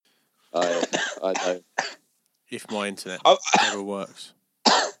I know. If my internet ever works.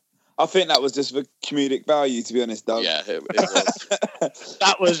 I think that was just for comedic value, to be honest, Doug. Yeah, it was.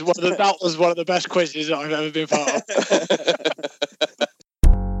 That was one of the best quizzes that I've ever been part of.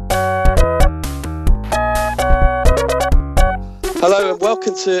 Hello and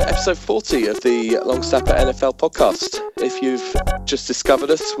welcome to episode 40 of the Long Snapper NFL podcast. If you've just discovered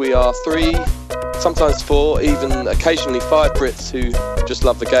us, we are 3, sometimes 4, even occasionally 5 Brits who just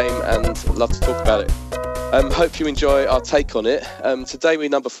love the game and love to talk about it. Hope you enjoy our take on it. Today we're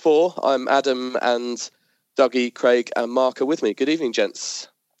number 4. I'm Adam, and Dougie, Craig and Mark are with me. Good evening, gents.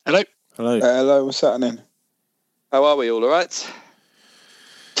 Hello. Hello. Hello, what's happening? How are we? All right?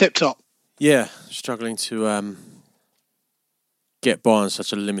 Tip top. Yeah, struggling to get by on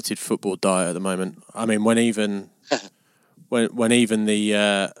such a limited football diet at the moment. I mean, when even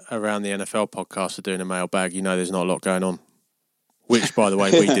the Around the NFL podcast are doing a mailbag, you know there's not a lot going on. Which, by the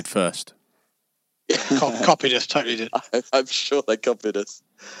way, we did first. Copied us, totally did. I'm sure they copied us.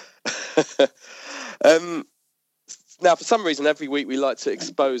 Now, for some reason, every week we like to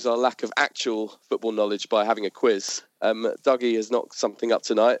expose our lack of actual football knowledge by having a quiz. Dougie has knocked something up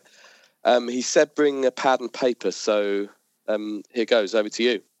tonight. He said bring a pad and paper, so here goes, over to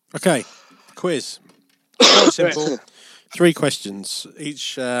you. Okay, quiz. Quite simple. 3 questions.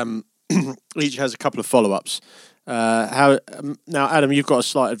 Each has a couple of follow-ups. Now, Adam, you've got a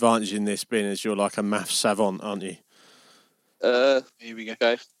slight advantage in this, being as you're like a maths savant, aren't you? Here we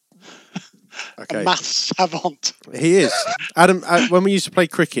go. Okay. A maths savant. He is. Adam, when we used to play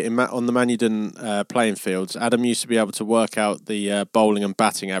cricket on the Manudon playing fields, Adam used to be able to work out the bowling and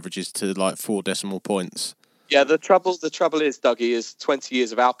batting averages to like 4 decimal points. Yeah, the trouble is, Dougie, is 20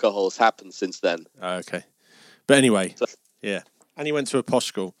 years of alcohol has happened since then. Oh, okay. But anyway, yeah. And he went to a posh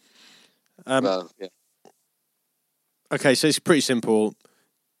school. Yeah. Okay, so it's pretty simple.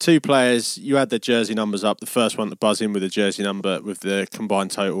 2 players, you add their jersey numbers up. The first one to buzz in with a jersey number with the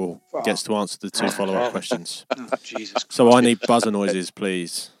combined total gets to answer the 2 follow-up questions. Oh, Jesus. So I need buzzer noises,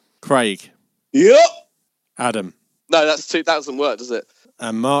 please. Craig. Yep. Adam. No, that doesn't work, does it?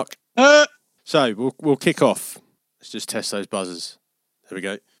 And Mark. So we'll kick off. Let's just test those buzzers. There we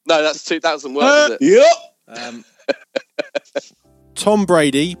go. No, that doesn't work, does it? Yep. Tom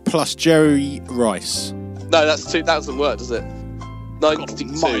Brady plus Jerry Rice. No, that doesn't work, does it?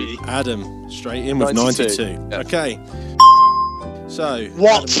 92. Adam, straight in with 92. Yeah. Okay. So.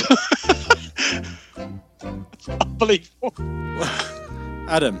 What? Unbelievable.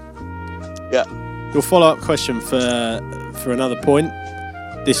 Adam. Yeah. Your follow-up question for another point.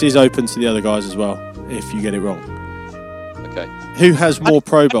 This is open to the other guys as well, if you get it wrong. Okay. Who has more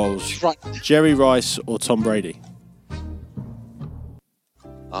Pro Bowls, Right. Jerry Rice or Tom Brady?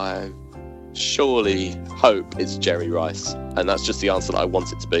 I surely hope it's Jerry Rice, and that's just the answer that I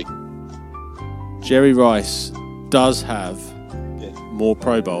want it to be. Jerry Rice does have more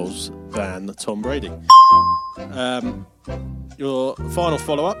Pro Bowls than Tom Brady. Your final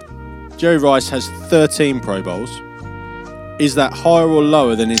follow-up. Jerry Rice has 13 Pro Bowls. Is that higher or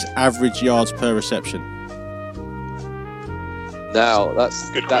lower than his average yards per reception? Now, that's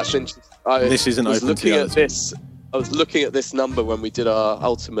interesting. This isn't open to the others. I was looking at this number when we did our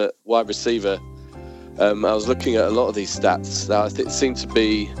ultimate wide receiver. I was looking at a lot of these stats. Now, it seemed to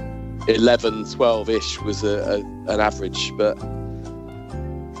be 11, 12-ish was an average, but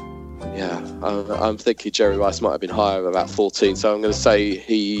yeah, I'm thinking Jerry Rice might have been higher, about 14. So I'm going to say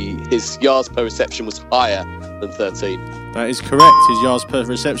his yards per reception was higher than 13. That is correct. His yards per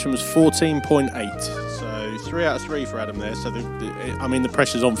reception was 14.8. So 3 out of 3 for Adam there. So the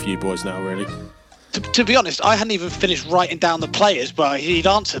pressure's on for you boys now, really. To be honest, I hadn't even finished writing down the players, but he'd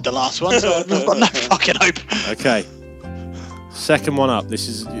answered the last one, so I've got no fucking hope. Okay. Second one up. This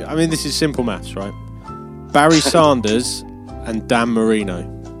is simple maths, right? Barry Sanders and Dan Marino.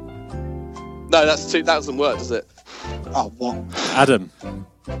 No, that doesn't work, does it? Oh, what? Adam.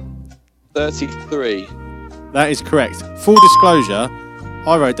 33. That is correct. Full disclosure,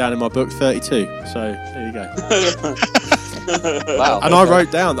 I wrote down in my book 32. So there you go. Wow. And I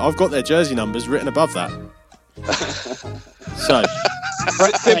wrote down, I've got their jersey numbers written above that. So.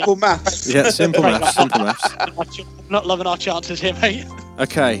 Simple maths. Yeah, simple maths. I'm not loving our chances here, mate.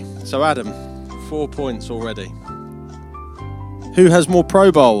 Okay, so Adam, 4 points already. Who has more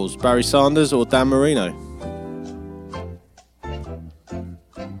Pro Bowls, Barry Sanders or Dan Marino?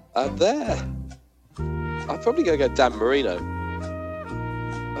 There. I'd probably go Dan Marino.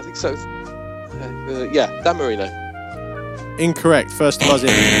 I think so. Yeah, Dan Marino. Incorrect. First to buzz in.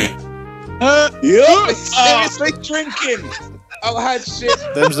 Yep. Seriously drinking. Oh, I had shit.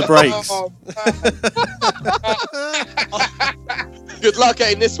 Them's the breaks. Good luck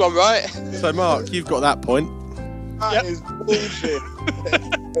getting this one right. So, Mark, you've got that point. That is bullshit.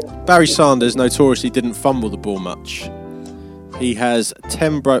 Barry Sanders notoriously didn't fumble the ball much. He has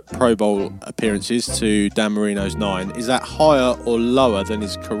 10 Pro Bowl appearances to Dan Marino's 9. Is that higher or lower than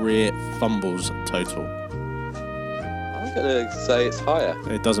his career fumbles total? I'm going to say it's higher.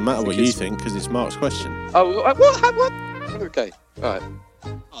 It doesn't matter what you think because it's Mark's question. Oh, what? Okay, all right.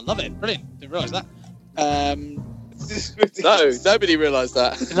 I love it. Brilliant. Didn't realise that. This is No, ridiculous. nobody realised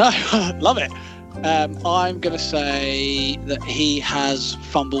that. No, love it. I'm going to say that he has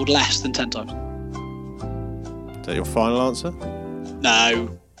fumbled less than 10 times. Is that your final answer? No.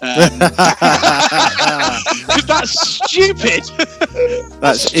 Because that's stupid.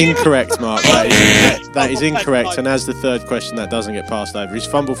 That's incorrect, Mark. That is incorrect. And as the third question, that doesn't get passed over. He's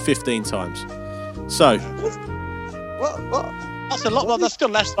fumbled 15 times. So, What? That's a lot. Well, that's still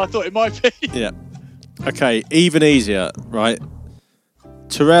less than I thought it might be. yeah. Okay, even easier, right?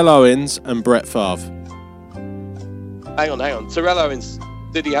 Terrell Owens and Brett Favre. Hang on. Terrell Owens,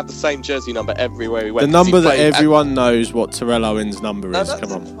 did he have the same jersey number everywhere he went? The Does he number that play at- everyone knows what Terrell Owens' number No, is.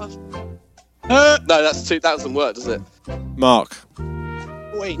 that's- Come on. No, that's 2,000 work, does it? Mark.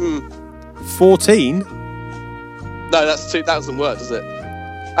 14. 14? No, that's 2,000 work, does it?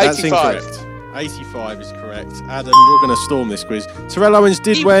 That's 85. incorrect. 85 is correct. Adam, you're going to storm this quiz. Terrell Owens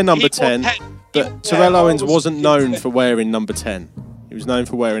did wear number 10, but Terrell Owens wasn't known for wearing number 10. He was known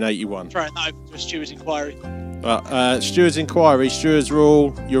for wearing 81. Throwing that over to a steward's inquiry. But Steward's inquiry, Steward's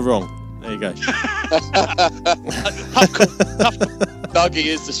rule, you're wrong. There you go. Tough call. Dougie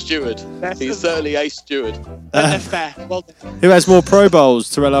is the steward. He's certainly a steward. That's fair. Well done. Who has more Pro Bowls,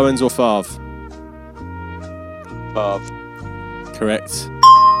 Terrell Owens or Favre? Favre. Correct.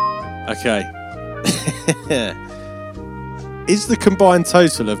 Okay. Is the combined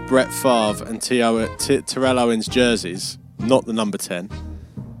total of Brett Favre and Terrell Owens jerseys, not the number 10,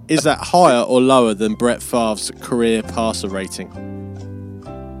 is that higher or lower than Brett Favre's career passer rating?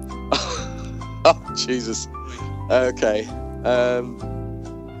 Oh, Jesus. Okay.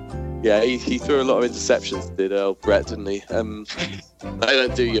 Yeah, he threw a lot of interceptions, did Earl Brett, didn't he? They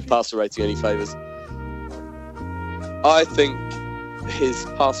don't do your passer rating any favours. I think his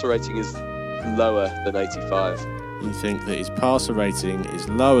passer rating is lower than 85. You think that his passer rating is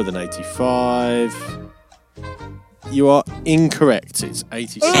lower than 85? You are incorrect. It's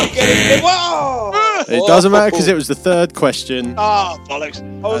 86. Wow! It doesn't matter because it was the third question. Oh, bollocks.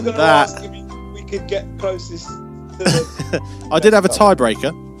 I was And going to that- ask if we could get closest to the... I did have a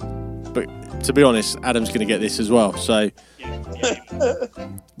tiebreaker, but to be honest, Adam's going to get this as well. So,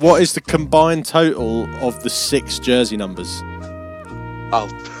 what is the combined total of the 6 jersey numbers? Oh.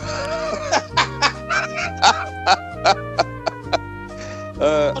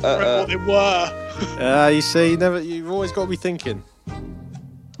 I don't remember what they were. You see, you've always got to be thinking.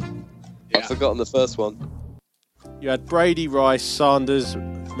 I've forgotten the first one. You had Brady, Rice, Sanders,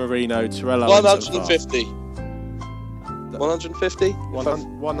 Marino, Terrell Owens, and 150. 150?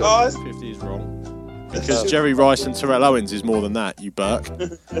 150 is wrong. Because Jerry Rice and Terrell Owens is more than that, you Burke.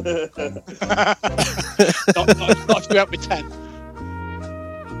 Not if we up with 10.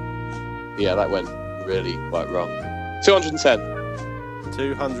 Yeah, that went really quite wrong. 210.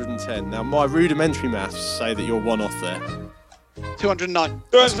 210. Now, my rudimentary maths say that you're one off there. 209.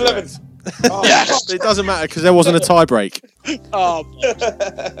 211. Oh, Yes! It doesn't matter because there wasn't a tie break. Oh,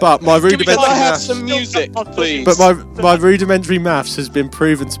 But my Can rudimentary I have maths. some music, please? But my rudimentary maths has been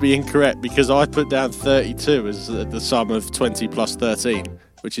proven to be incorrect because I put down 32 as the sum of 20 plus 13,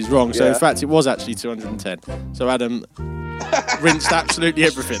 which is wrong. So in Yeah. fact, it was actually 210. So Adam rinsed absolutely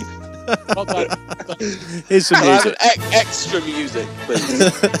everything. well done. Here's some Can I have music. extra music, please?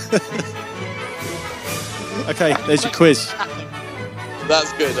 Okay, there's your quiz.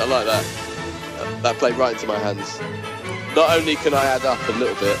 That's good. I like that. That played right into my hands. Not only can I add up a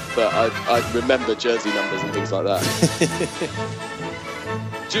little bit, but I remember jersey numbers and things like that.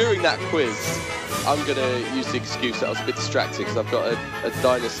 During that quiz, I'm going to use the excuse that I was a bit distracted because I've got a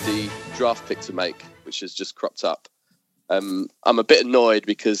dynasty draft pick to make, which has just cropped up. I'm a bit annoyed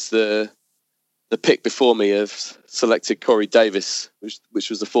because the pick before me have selected Corey Davis, which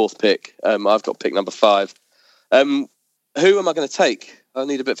was the 4th pick. I've got pick number 5. Who am I going to take? I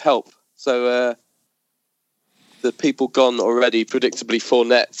need a bit of help. So the people gone already, predictably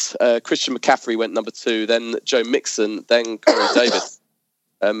Fournette. Christian McCaffrey went number 2, then Joe Mixon, then Corey Davis.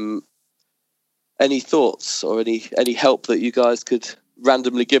 Any thoughts or any help that you guys could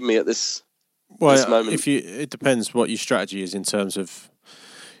randomly give me at this moment? It depends what your strategy is in terms of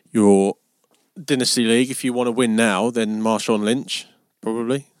your dynasty league. If you want to win now, then Marshawn Lynch,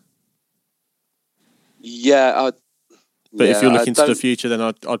 probably. Yeah, But if you're looking to the future, then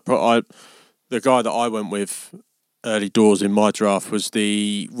I'd the guy that I went with early doors in my draft was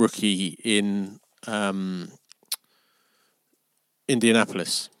the rookie in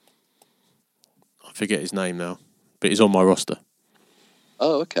Indianapolis. I forget his name now, but he's on my roster.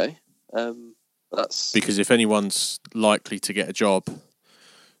 Oh, okay. That's because if anyone's likely to get a job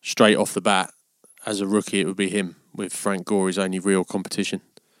straight off the bat as a rookie, it would be him, with Frank Gore his only real competition.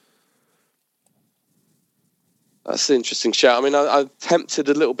 That's an interesting shout. I mean, I'm tempted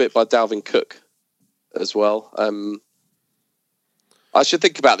a little bit by Dalvin Cook as well. I should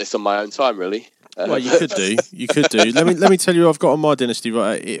think about this on my own time, really. Well, you could do. You could do. Let me tell you who I've got on my dynasty.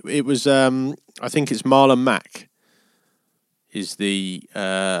 Right, it was I think it's Marlon Mack is the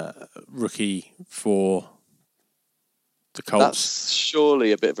rookie for the Colts. That's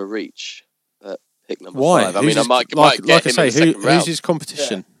surely a bit of a reach. Pick number Why? 5. I mean, I might get him in the second round. Who's his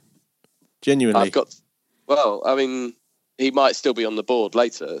competition? Yeah. Genuinely, Well, I mean, he might still be on the board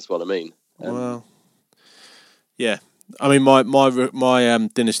later. That's what I mean. Well, yeah. I mean, my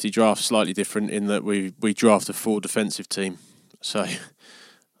dynasty draft's slightly different in that we draft a full defensive team. So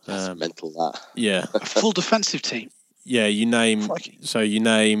that's mental. That a full defensive team. Yeah, you name. Crikey. So you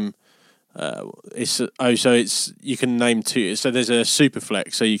name. You can name two. So there's a super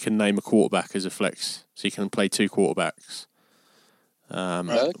flex. So you can name a quarterback as a flex. So you can play two quarterbacks.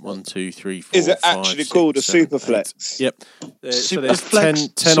 Right. 1, 2, 3, 4. Is it 5, actually 6, called a 7, super flex? Yep. So there's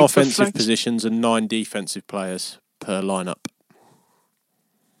 10 offensive positions and 9 defensive players per lineup.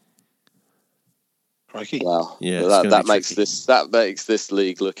 Crikey. Wow. Yeah. That makes this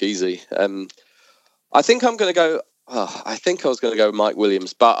league look easy. I think I'm going to go. I think I was going to go Mike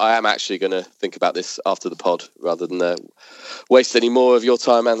Williams, but I am actually going to think about this after the pod rather than waste any more of your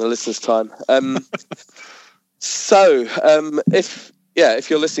time and the listeners' time. So, if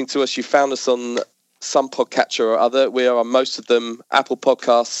you're listening to us, you found us on some podcatcher or other. We are on most of them, Apple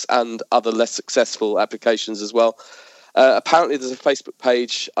Podcasts and other less successful applications as well. Apparently, there's a Facebook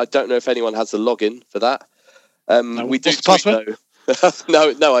page. I don't know if anyone has a login for that. We do tweet though.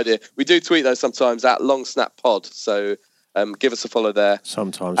 No idea. We do tweet though sometimes at LongSnapPod. So give us a follow there.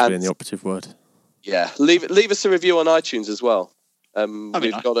 Sometimes being the operative word. Yeah, leave us a review on iTunes as well.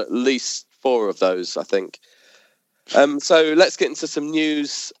 We've got at least 4 of those, I think. So let's get into some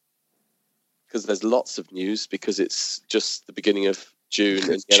news, because there's lots of news, because it's just the beginning of June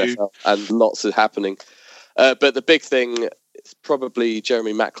in the NFL and lots are happening. But the big thing is probably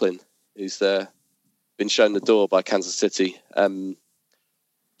Jeremy Maclin, who's been shown the door by Kansas City.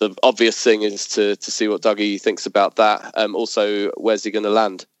 The obvious thing is to see what Dougie thinks about that. Also, where's he going to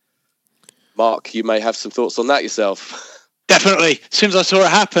land? Mark, you may have some thoughts on that yourself. Definitely. As soon as I saw it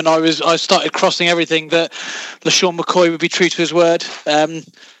happen, I started crossing everything that LaShawn McCoy would be true to his word. The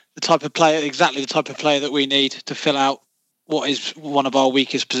type of player that we need to fill out what is one of our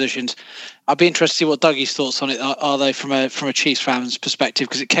weakest positions. I'd be interested to see what Dougie's thoughts on it are they from a Chiefs fan's perspective,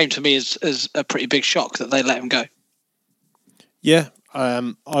 because it came to me as a pretty big shock that they let him go. Yeah,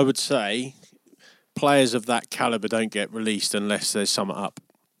 I would say players of that caliber don't get released unless there's something up.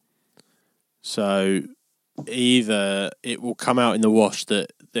 So either it will come out in the wash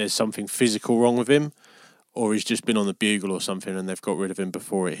that there's something physical wrong with him, or he's just been on the bugle or something and they've got rid of him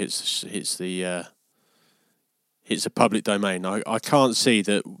before it hits the public domain. I can't see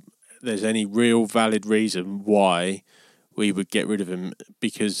that there's any real valid reason why we would get rid of him,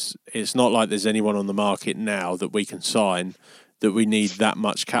 because it's not like there's anyone on the market now that we can sign that we need that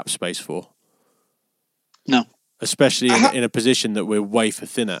much cap space for. No. Especially in a position that we're wafer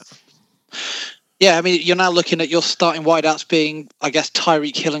thin at. Yeah, I mean, you're now looking at your starting wideouts being, I guess,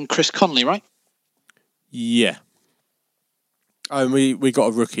 Tyreek Hill and Chris Conley, right? Yeah. And we got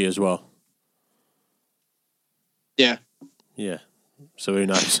a rookie as well. Yeah. Yeah. So who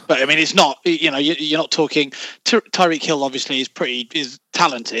knows? But I mean, it's not, you're not talking. Tyreek Hill obviously is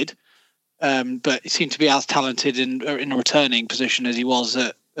talented, but he seemed to be as talented in a returning position as he was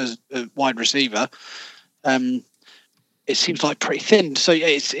as a wide receiver. It seems like pretty thin. So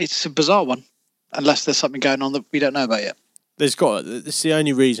it's a bizarre one, unless there's something going on that we don't know about yet. It's the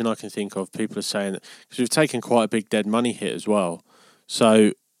only reason I can think of. People are saying that because we've taken quite a big dead money hit as well.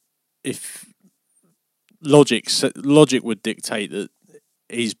 So if logic would dictate that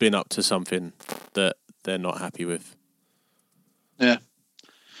he's been up to something that they're not happy with. Yeah.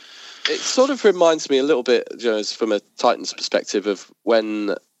 It sort of reminds me a little bit, from a Titans perspective, of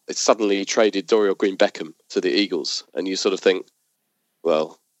when it suddenly traded Dorial Green-Beckham to the Eagles, and you sort of think,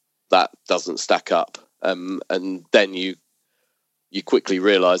 well, that doesn't stack up. And then you quickly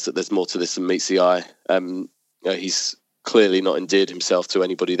realise that there's more to this than meets the eye. He's clearly not endeared himself to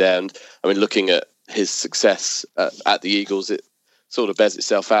anybody there. And I mean, looking at his success at the Eagles, it sort of bears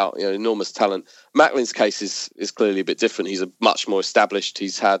itself out. Enormous talent. Macklin's case is clearly a bit different. He's a much more established.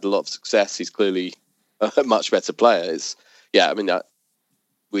 He's had a lot of success. He's clearly a much better player.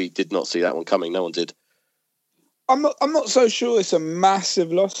 We did not see that one coming. No one did. I'm not so sure it's a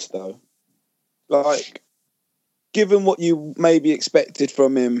massive loss though. Like, given what you maybe expected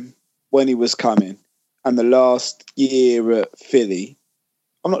from him when he was coming, and the last year at Philly,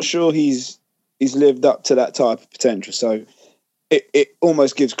 I'm not sure he's lived up to that type of potential. So it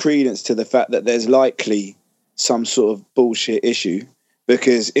almost gives credence to the fact that there's likely some sort of bullshit issue,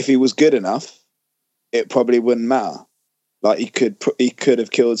 because if he was good enough, it probably wouldn't matter. Like, he could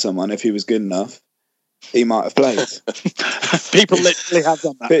have killed someone if he was good enough. He might have played. People literally have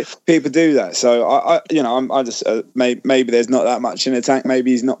done that. People do that. So I just maybe there's not that much in the tank.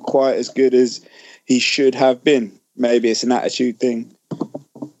 Maybe he's not quite as good as he should have been. Maybe it's an attitude thing.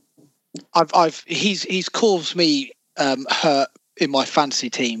 He's caused me hurt in my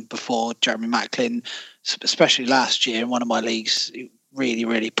fantasy team before, Jeremy Macklin, especially last year in one of my leagues. Really,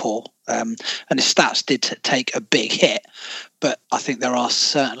 really poor. And his stats did take a big hit, but I think there are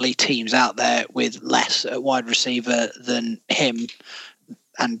certainly teams out there with less at wide receiver than him,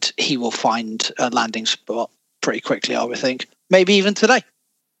 and he will find a landing spot pretty quickly, I would think. Maybe even today.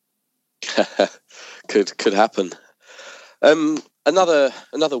 Could happen. Another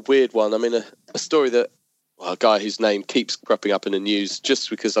weird one. I mean, a story that a guy whose name keeps cropping up in the news just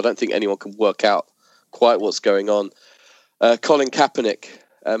because I don't think anyone can work out quite what's going on. Colin Kaepernick,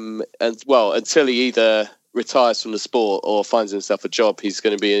 until he either retires from the sport or finds himself a job, he's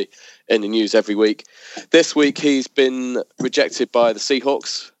going to be in the news every week. This week, he's been rejected by the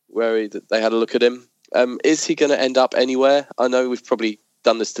Seahawks, where they had a look at him. Is he going to end up anywhere? I know we've probably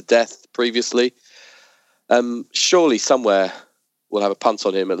done this to death previously. Surely somewhere we'll have a punt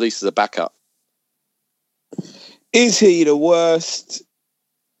on him, at least as a backup. Is he the worst?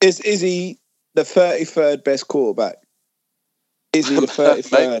 Is he the 33rd best quarterback? Is he the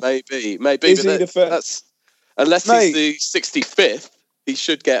 33rd? Maybe. Is he the first? Unless he's the 65th, he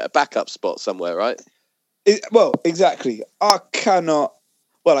should get a backup spot somewhere, right? Well, exactly. I can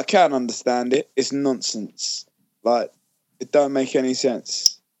understand it. It's nonsense. Like, it don't make any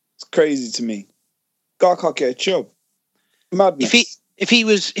sense. It's crazy to me. Guy can't get a job. Madness. If he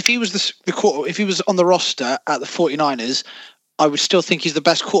was on the roster at the 49ers, I would still think he's the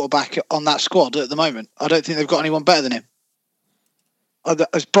best quarterback on that squad at the moment. I don't think they've got anyone better than him.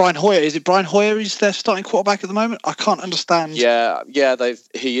 Is Brian Hoyer? Is it Brian Hoyer who's their starting quarterback at the moment? I can't understand. Yeah,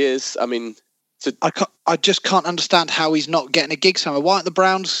 he is. I mean, I just can't understand how he's not getting a gig somewhere. Why aren't the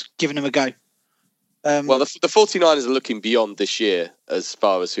Browns giving him a go? Well, the 49ers are looking beyond this year as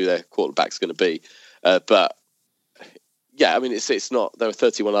far as who their quarterback's going to be. But yeah, I mean, it's not. There are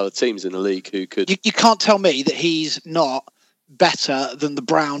 31 other teams in the league who could. You can't tell me that he's not better than the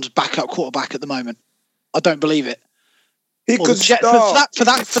Browns' backup quarterback at the moment. I don't believe it. He could start. For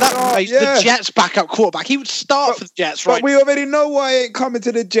that race, yeah. The Jets' backup quarterback. He would start for the Jets, right? But we already know why he ain't coming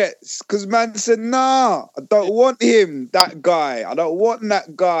to the Jets. Because man said, nah, I don't want him, that guy. I don't want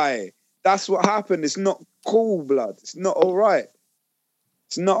that guy. That's what happened. It's not cool, blood. It's not all right.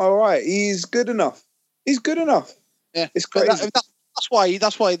 It's not all right. He's good enough. He's good enough. Yeah, it's crazy. That's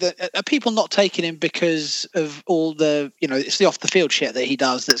why are people not taking him because of all the, it's the off the field shit that he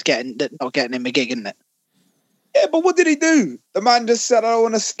does that's not getting him a gig, isn't it? Yeah, but what did he do? The man just said, I don't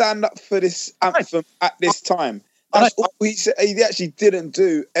want to stand up for this anthem at this time. That's all he said. He actually didn't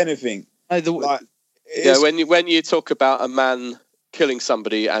do anything. When you talk about a man killing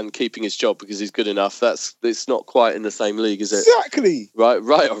somebody and keeping his job because he's good enough, it's not quite in the same league, is it? Exactly.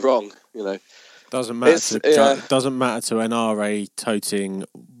 Right or wrong, Doesn't matter to NRA toting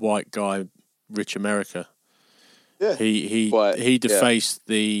white guy Rich America. Yeah. He defaced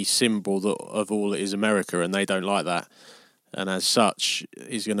the symbol of all that is America, and they don't like that. And as such,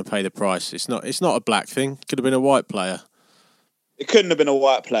 he's going to pay the price. It's not a black thing. Could have been a white player. It couldn't have been a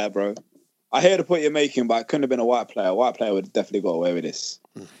white player, bro. I hear the point you're making, but it couldn't have been a white player. A white player would have definitely got away with this.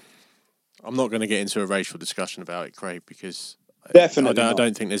 I'm not going to get into a racial discussion about it, Craig, because definitely I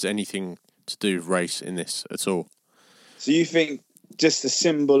don't think there's anything to do with race in this at all. So you think just the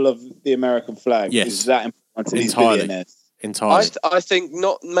symbol of the American flag is that important to these billionaires? Entirely. I think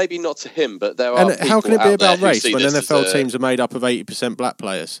maybe not to him, but there are. And how can it be about race when NFL teams are made up of 80% black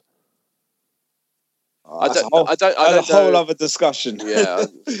players? I don't know. A whole other discussion. Yeah.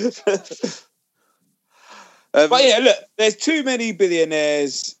 But yeah, look, there's too many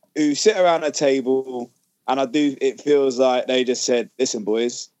billionaires who sit around a table, and it feels like they just said, "Listen,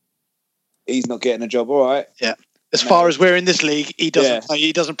 boys, he's not getting a job, all right." Yeah. As far as we're in this league, he doesn't play.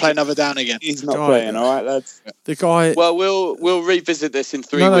 He doesn't play another down again. He's not playing. All right, lads. The guy. Well, we'll revisit this in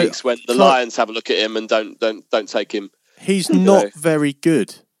 3 weeks when the Lions have a look at him and don't take him. He's not very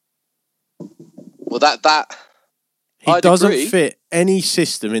good. Well, that he doesn't fit any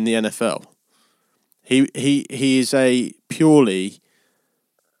system in the NFL. He is a purely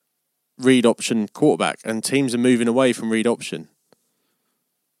read option quarterback, and teams are moving away from read option.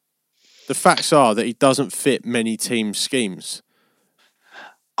 The facts are that he doesn't fit many team schemes.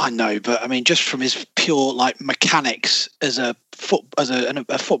 I know, but I mean, just from his pure mechanics as a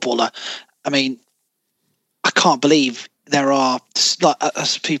footballer, I mean, I can't believe there are,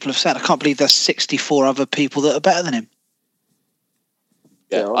 as people have said, I can't believe there's 64 other people that are better than him.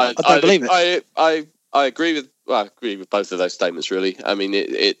 Yeah, I don't believe it. I agree with. Well, I agree with both of those statements. Really, I mean,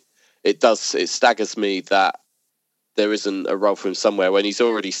 it staggers me that there isn't a role for him somewhere when he's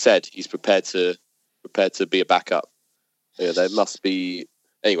already said he's prepared to be a backup. Yeah, there must be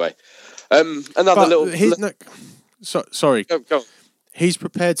anyway. Sorry. Go on. He's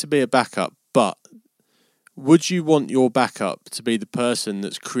prepared to be a backup, but would you want your backup to be the person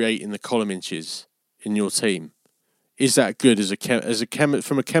that's creating the column inches in your team? Is that good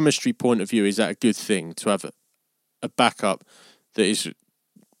from a chemistry point of view? Is that a good thing to have a backup that is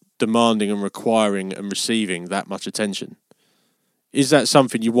demanding and requiring and receiving that much attention? Is that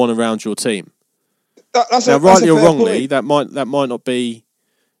something you want around your team? Rightly or wrongly, that might not be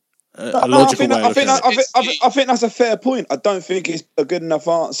a logical way of looking at it. I think that's a fair point. I don't think it's a good enough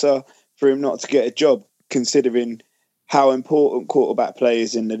answer for him not to get a job, considering how important quarterback play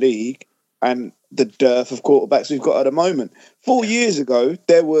is in the league and the dearth of quarterbacks we've got at the moment. 4 years ago,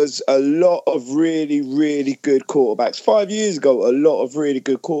 there was a lot of really, really good quarterbacks. 5 years ago, a lot of really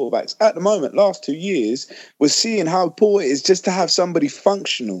good quarterbacks. At the moment, last 2 years, we're seeing how poor it is just to have somebody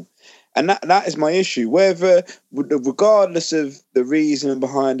functional. And that is my issue. Regardless of the reason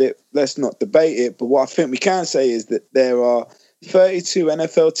behind it, let's not debate it. But what I think we can say is that there are 32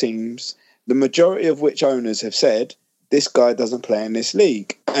 NFL teams, the majority of which owners have said, this guy doesn't play in this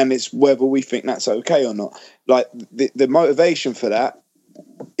league. And it's whether we think that's okay or not. Like, the motivation for that,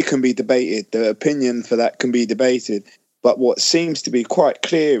 it can be debated. The opinion for that can be debated. But what seems to be quite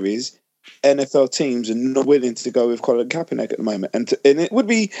clear is NFL teams are not willing to go with Colin Kaepernick at the moment. And it would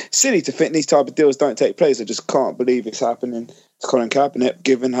be silly to think these type of deals don't take place. I just can't believe it's happening to Colin Kaepernick,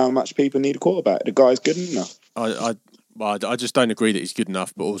 given how much people need a quarterback. The guy's good enough. I just don't agree that he's good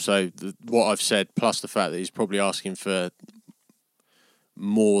enough, but also what I've said, plus the fact that he's probably asking for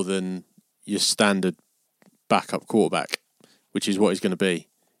more than your standard backup quarterback, which is what he's going to be.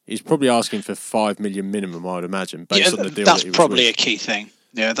 He's probably asking for $5 million minimum, I would imagine, based on the deal. That's probably a key thing.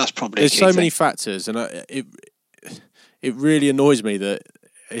 Yeah, that's probably. There's so many factors, and it really annoys me that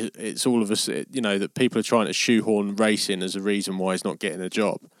it's all of us. That people are trying to shoehorn racing as a reason why he's not getting a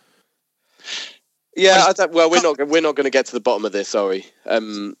job. Yeah, we're not going to get to the bottom of this, are we?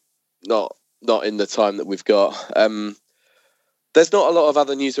 Not in the time that we've got. There's not a lot of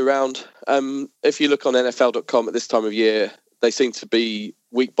other news around. If you look on NFL.com at this time of year, they seem to be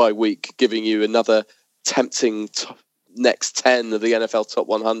week by week giving you another tempting next 10 of the NFL top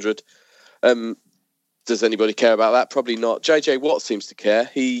 100. Does anybody care about that? Probably not. JJ Watt seems to care.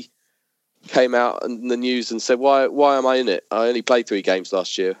 He came out in the news and said, why am I in it? I only played 3 games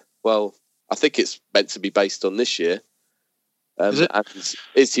last year. Well, I think it's meant to be based on this year. Is it? And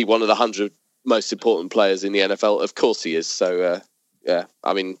is he one of the 100 most important players in the NFL? Of course he is. So, yeah,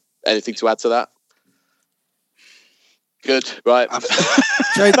 I mean, anything to add to that? Good, right.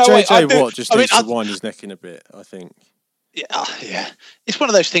 JJ Watt just needs to wind his neck in a bit, I think. Yeah. It's one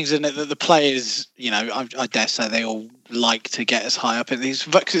of those things, isn't it, that the players, I dare say they all like to get as high up in these,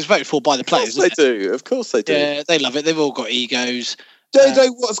 because it's voted for by the players. Of course they do. Yeah, they love it. They've all got egos. JJ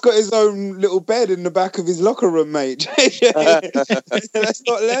Watt's got his own little bed in the back of his locker room, mate. Let's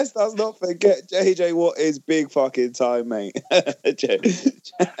not forget JJ Watt is big fucking time, mate.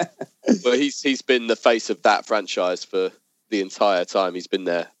 Well, he's been the face of that franchise for the entire time he's been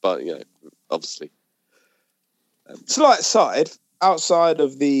there, but obviously. Slight side, outside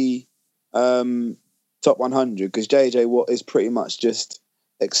of the top 100, because JJ Watt is pretty much just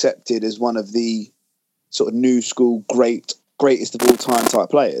accepted as one of the sort of new school greatest of all time type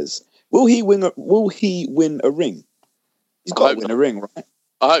players. Will he win a ring? He's got to win a ring, right?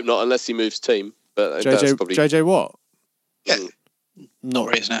 I hope not, unless he moves team. But that's probably JJ Watt. Yeah, not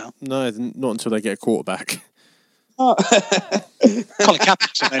really now. No, not until they get a quarterback. Colin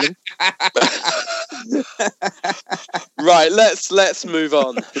Kaepernick's available. Right, let's move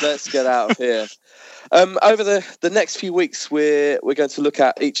on. Let's get out of here. Over the next few weeks, we're going to look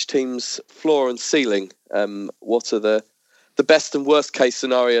at each team's floor and ceiling. What are the best and worst case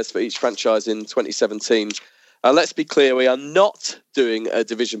scenarios for each franchise in 2017? Let's be clear, we are not doing a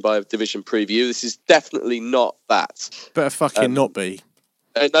division by division preview. This is definitely not that. Better fucking not be.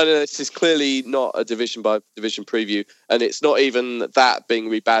 No, this is clearly not a division by division preview, and it's not even that being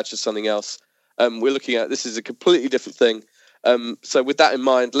rebadged as something else. We're looking at this is a completely different thing. So with that in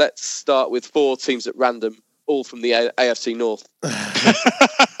mind, let's start with 4 teams at random, all from the AFC North.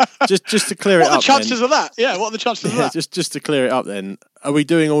 just to clear it up. What are the chances of that? Yeah, what are the chances of that? Just to clear it up then. Are we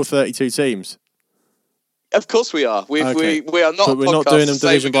doing all 32 teams? Of course we are. We are not. But we're not doing them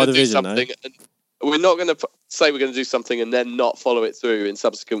division by division, no? We're not going to say we're going to do something and then not follow it through in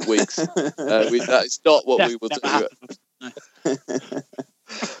subsequent weeks. That is not what we will do.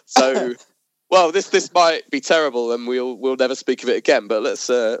 So, well, this might be terrible, and we'll never speak of it again. But let's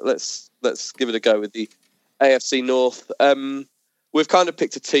give it a go with the AFC North. We've kind of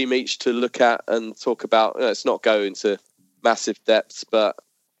picked a team each to look at and talk about. Let's not go into massive depths, but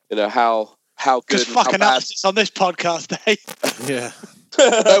how good. Because fuck analysis on this podcast, eh? Yeah.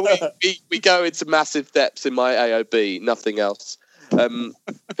 No, we go into massive depths in my AOB, nothing else. Who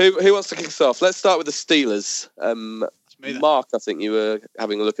wants to kick us off? Let's start with the Steelers. Mark, I think you were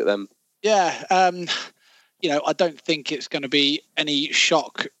having a look at them. Yeah, I don't think it's going to be any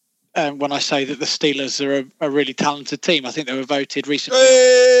shock when I say that the Steelers are a really talented team. I think they were voted recently.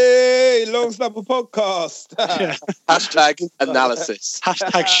 Hey, Long Snapper Podcast. Yeah. Hashtag analysis.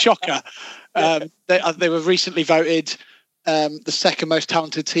 Hashtag shocker. They were recently voted the second most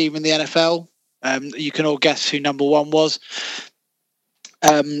talented team in the NFL. You can all guess who number 1 was.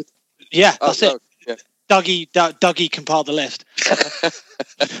 That's it. Yeah. Dougie compiled the list.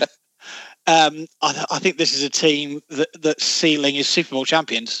 I think this is a team that's ceiling is Super Bowl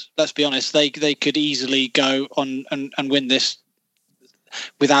champions. Let's be honest; they could easily go on and win this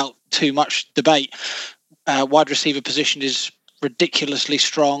without too much debate. Wide receiver position is ridiculously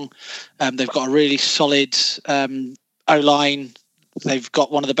strong. They've got a really solid O-line. They've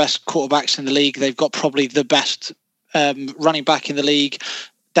got one of the best quarterbacks in the league. They've got probably the best running back in the league,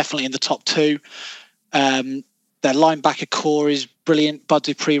 definitely in the top 2. Their linebacker core is brilliant. Bud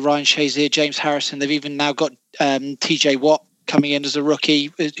Dupree, Ryan Shazier, James Harrison. They've even now got TJ Watt coming in as a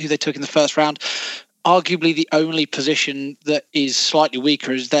rookie, who they took in the first round. Arguably the only position that is slightly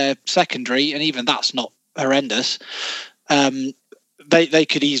weaker is their secondary, and even that's not horrendous. They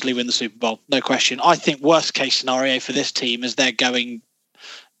could easily win the Super Bowl, no question. I think worst case scenario for this team is they're going,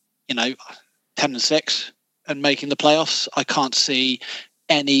 10-6 and making the playoffs. I can't see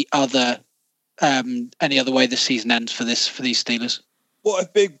any other way the season ends for these Steelers. What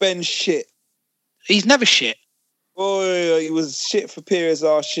if Big Ben's shit? He's never shit. Oh, he was shit for periods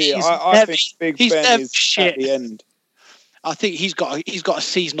last year. I think Big Ben is shit at the end. I think he's got a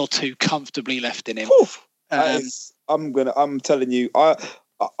season or 2 comfortably left in him. I'm telling you. All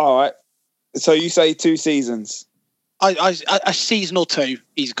right. So you say 2 seasons? A season or 2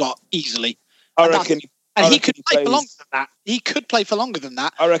 he's got easily. I reckon. And he could play for longer than that. He could play for longer than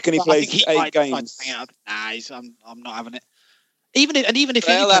that. I reckon he plays 8 games. I'm not having it. Even if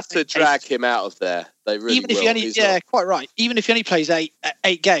they'll have to drag him out of there. They really even if will. he only quite right. Even if he only plays eight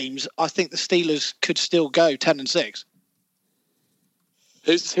games, I think the Steelers could still go 10-6.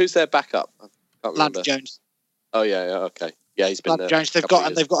 Who's their backup? I can't remember. Landry Jones. Oh yeah, okay, yeah, he's been Landry Jones. They've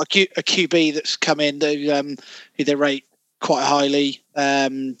got a QB that's come in who they rate quite highly.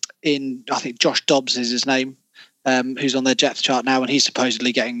 I think Josh Dobbs is his name, who's on their depth chart now, and he's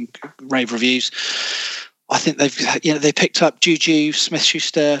supposedly getting rave reviews. I think they picked up Juju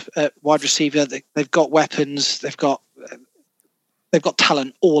Smith-Schuster at wide receiver. They've got weapons. They've got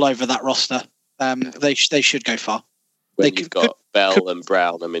talent all over that roster. They should go far. When you've got Bell and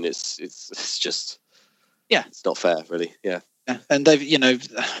Brown, I mean, it's just it's not fair, really. Yeah. And they've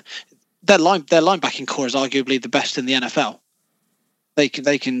their linebacking core is arguably the best in the NFL. They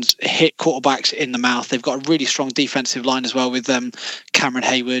can hit quarterbacks in the mouth. They've got a really strong defensive line as well with Cameron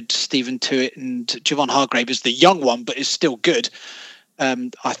Hayward, Stephen Tuitt, and Javon Hargrave is the young one, but is still good.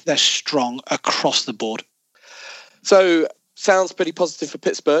 They're strong across the board. So, sounds pretty positive for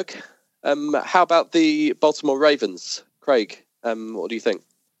Pittsburgh. How about the Baltimore Ravens? Craig, what do you think?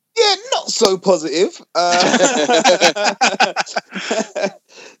 Yeah, not so positive.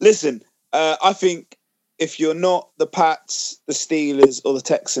 Listen, I think if you're not the Pats, the Steelers, or the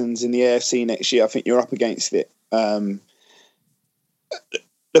Texans in the AFC next year, I think you're up against it. The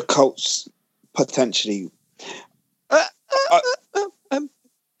Colts, potentially.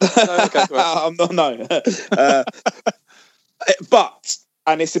 No, okay, right. I'm not. No. But,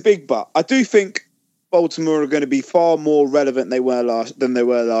 and it's a big but, I do think Baltimore are going to be far more relevant than they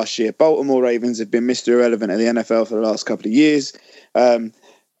were last year. Baltimore Ravens have been Mr. Irrelevant in the NFL for the last couple of years. I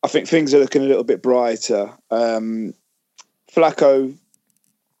think things are looking a little bit brighter. Flacco,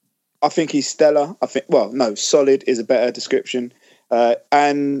 I think he's stellar. Solid is a better description.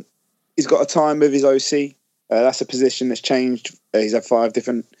 And he's got a time with his OC. That's a position that's changed. He's had 5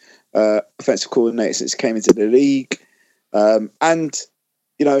 different offensive coordinators since he came into the league. And,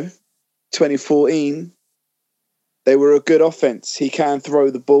 2014, they were a good offense. He can throw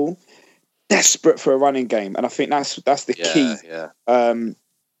the ball. Desperate for a running game. And I think that's the key. Yeah.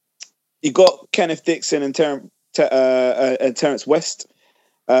 You got Kenneth Dixon and Terrence West.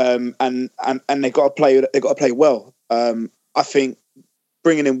 And they got to play well. I think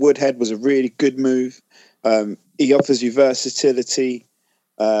bringing in Woodhead was a really good move. He offers you versatility.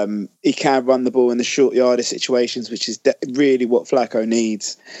 He can run the ball in the short yardage situations, which is really what Flacco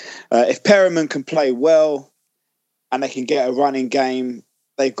needs. If Perriman can play well and they can get a running game,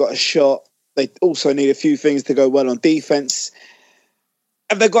 they've got a shot. They also need a few things to go well on defense.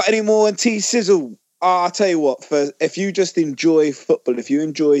 Have they got any more in T-Sizzle? I'll tell you what, if you just enjoy football, if you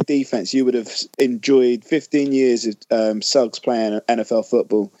enjoy defense, you would have enjoyed 15 years of Suggs playing NFL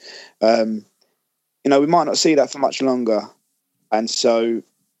football. We might not see that for much longer. And so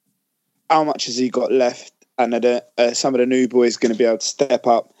how much has he got left? And some of the new boys going to be able to step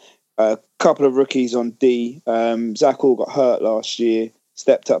up. A couple of rookies on D. Zach Hall got hurt last year,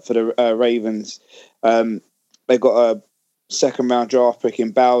 stepped up for the Ravens. They got a second-round draft pick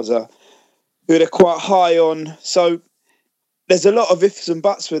in Bowser, who they're quite high on. So there's a lot of ifs and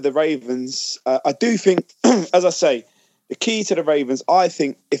buts with the Ravens. I do think, as I say, the key to the Ravens, I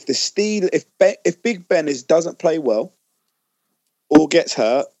think if Big Ben doesn't play well or gets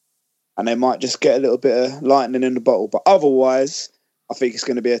hurt, and they might just get a little bit of lightning in the bottle. But otherwise, I think it's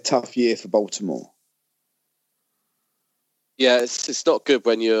going to be a tough year for Baltimore. Yeah, it's not good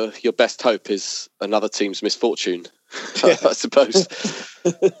when your best hope is another team's misfortune, I suppose.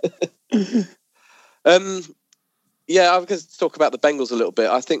 I'm going to talk about the Bengals a little bit.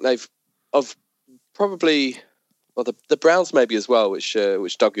 I think the Browns maybe as well, which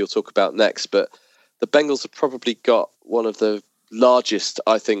Doug you'll talk about next. But the Bengals have probably got one of the largest,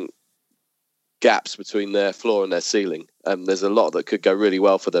 I think, gaps between their floor and their ceiling. There's a lot that could go really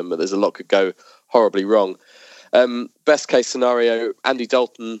well for them, but there's a lot could go horribly wrong. Best case scenario, Andy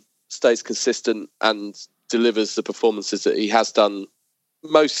Dalton stays consistent and delivers the performances that he has done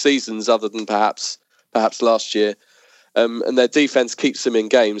most seasons, other than perhaps last year. And their defense keeps them in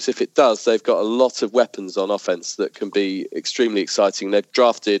games. If it does, they've got a lot of weapons on offense that can be extremely exciting. They've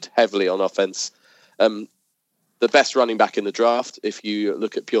drafted heavily on offense. The best running back in the draft, if you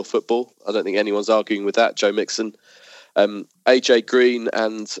look at pure football, I don't think anyone's arguing with that, Joe Mixon. AJ Green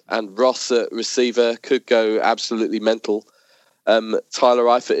and Ross at receiver could go absolutely mental. Tyler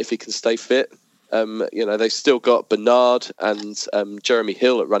Eifert, if he can stay fit. They've still got Bernard and Jeremy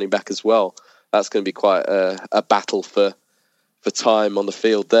Hill at running back as well. That's going to be quite a battle for time on the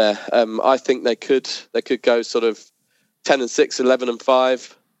field there. I think they could go sort of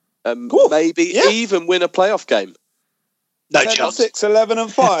 10-6, 11-5, maybe even win a playoff game. No chance. 6,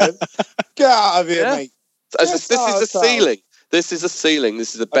 11-5. Get out of here, mate. This is a ceiling. This is a ceiling.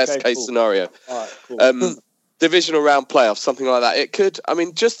 This is the best case scenario. All right, cool. Divisional round playoffs, something like that. It could. I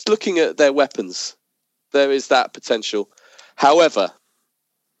mean, just looking at their weapons, there is that potential. However,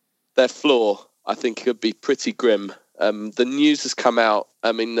 their floor, I think, could be pretty grim. The news has come out.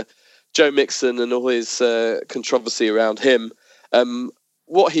 I mean, Joe Mixon and all his controversy around him.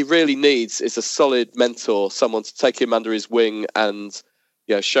 What he really needs is a solid mentor, someone to take him under his wing and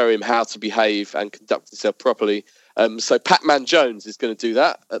show him how to behave and conduct himself properly. So Pac-Man Jones is going to do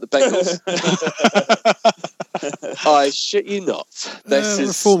that at the Bengals. I shit you not. This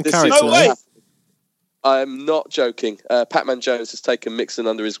is no way. I'm not joking. Pac-Man Jones has taken Mixon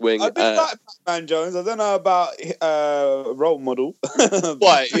under his wing. I do like Pac-Man Jones. I don't know about role model.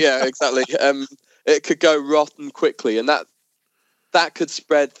 Right, yeah, exactly. It could go rotten quickly, and that could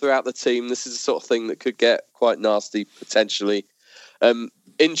spread throughout the team. This is the sort of thing that could get quite nasty potentially.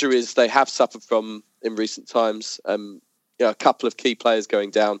 Injuries they have suffered from in recent times. A couple of key players going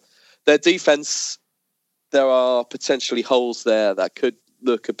down. Their defense, there are potentially holes there that could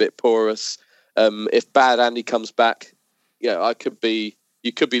look a bit porous. If Bad Andy comes back, you could be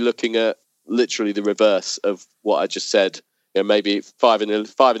looking at literally the reverse of what I just said. Maybe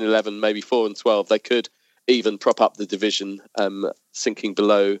 5-11, maybe 4-12. They could even prop up the division, sinking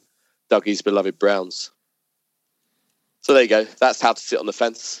below Dougie's beloved Browns. So there you go. That's how to sit on the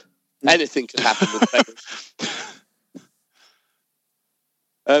fence. Anything can happen with the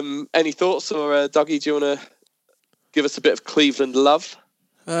Bengals. Any thoughts, or Dougie, do you want to give us a bit of Cleveland love?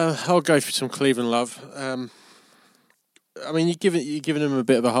 I'll go for some Cleveland love. I mean, you're giving them a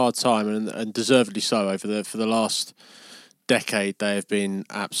bit of a hard time, and deservedly so. For the last decade, they have been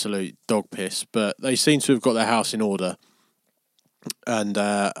absolute dog piss, but they seem to have got their house in order and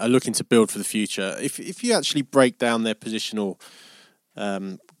are looking to build for the future. If you actually break down their positional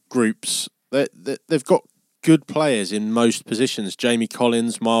groups, they've got good players in most positions. Jamie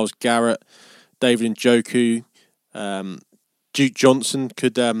Collins, Myles Garrett, David Njoku, Duke Johnson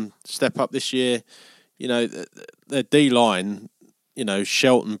could step up this year. You know, their D-line, you know,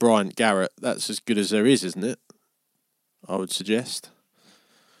 Shelton, Bryant, Garrett, that's as good as there is, isn't it? I would suggest.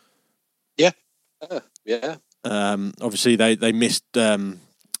 Yeah. Yeah. Obviously, they missed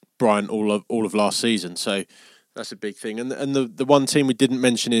Bryant all of last season, so that's a big thing. And the one team we didn't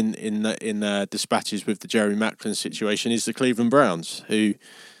mention in dispatches with the Jeremy Maclin situation is the Cleveland Browns, who,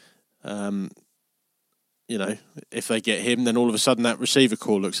 you know, if they get him, then all of a sudden that receiver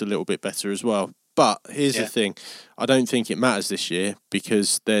core looks a little bit better as well. But here's the thing: I don't think it matters this year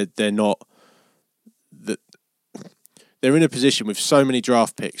because they're not that. They're in a position with so many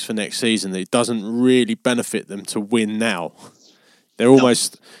draft picks for next season that it doesn't really benefit them to win now. They're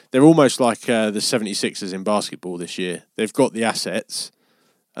almost like the 76ers in basketball this year. They've got the assets,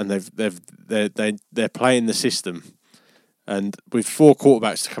 and they're playing the system. And with 4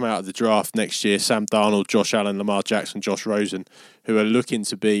 quarterbacks to come out of the draft next year, Sam Darnold, Josh Allen, Lamar Jackson, Josh Rosen, who are looking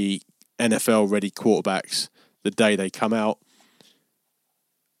to be NFL-ready quarterbacks the day they come out,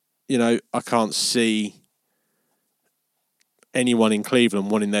 you know, I can't see anyone in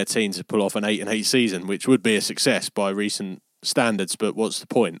Cleveland wanting their team to pull off an 8-8 season, which would be a success by recent standards. But what's the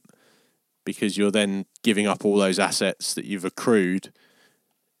point? Because you're then giving up all those assets that you've accrued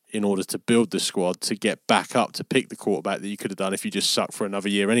in order to build the squad to get back up to pick the quarterback that you could have done if you just sucked for another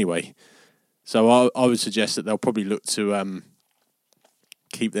year anyway. So I would suggest that they'll probably look to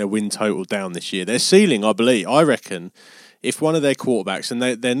keep their win total down this year. Their ceiling, I reckon, if one of their quarterbacks, and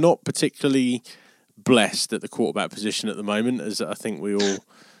they're not particularly blessed at the quarterback position at the moment, as I think we all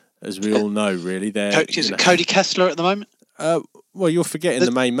know, really. Is it Cody Kessler at the moment? Well, you're forgetting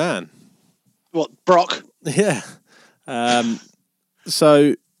the main man. What, Brock? Yeah.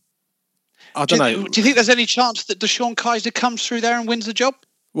 So, I don't know. Do you think there's any chance that Deshaun Kaiser comes through there and wins the job?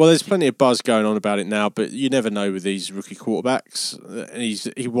 Well, there's plenty of buzz going on about it now, but you never know with these rookie quarterbacks. And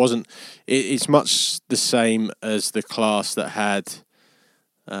he wasn't. It's much the same as the class that had.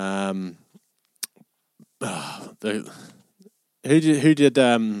 Who did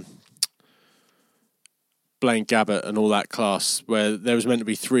Blaine Gabbert and all that class, where there was meant to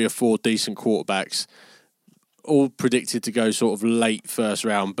be 3 or 4 decent quarterbacks, all predicted to go sort of late first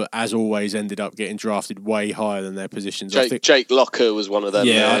round, but as always ended up getting drafted way higher than their positions. Jake Locker was one of them.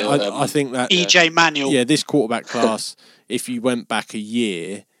 Yeah, I think that EJ Manuel. Yeah, this quarterback class, if you went back a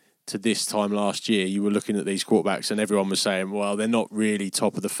year to this time last year, you were looking at these quarterbacks and everyone was saying, well, they're not really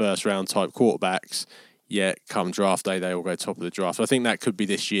top of the first round type quarterbacks. Yet come draft day, they all go top of the draft. I think that could be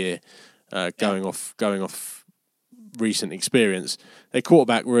this year, going off recent experience. Their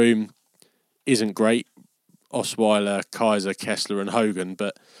quarterback room isn't great. Osweiler, Kaiser, Kessler, and Hogan,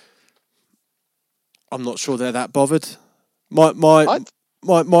 but I'm not sure they're that bothered. My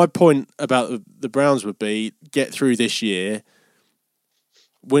point about the Browns would be get through this year,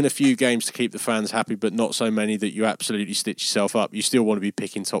 win a few games to keep the fans happy, but not so many that you absolutely stitch yourself up. You still want to be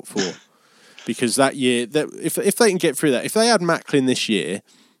picking top 4. Because that year, if they can get through that, if they had Maclin this year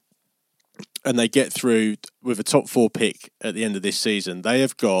and they get through with a top 4 pick at the end of this season, they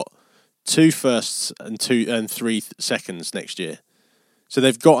have got 2 firsts and 3 seconds next year. So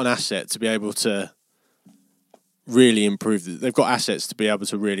they've got an asset to be able to really improve. They've got assets to be able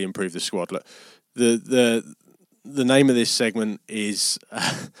to really improve the squad. Look, the name of this segment is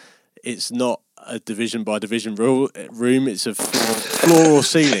it's not a division by division room. It's a floor or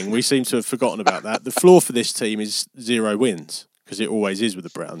ceiling. We seem to have forgotten about that. The floor for this team is 0 wins because it always is with the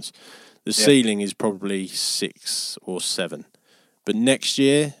Browns. The ceiling is probably 6 or 7. But next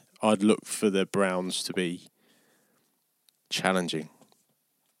year, I'd look for the Browns to be challenging.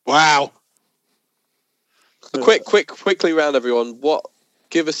 Wow. Quickly round everyone.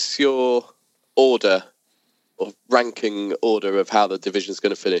 Give us your order or ranking order of how the division's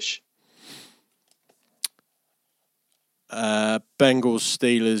going to finish. Bengals,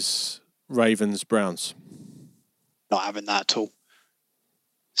 Steelers, Ravens, Browns. Not having that at all.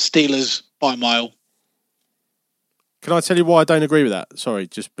 Steelers by a mile. Can I tell you why I don't agree with that? Sorry,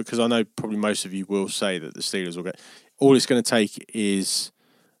 just because I know probably most of you will say that the Steelers will get... all it's going to take is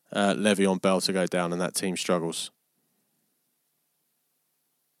Le'Veon Bell to go down, and that team struggles.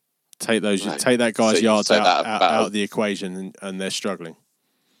 Take that guy's yards out of the equation, and they're struggling.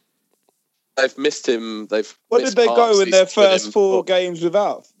 They've missed him. What did they go in their first 4 games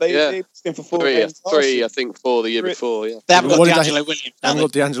without? They missed him for 4 games. 3, I think, 4 the year before. Yeah, they haven't got D'Angelo Williams. They haven't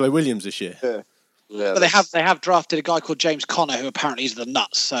got D'Angelo Williams this year. Yeah, but they have drafted a guy called James Conner, who apparently is the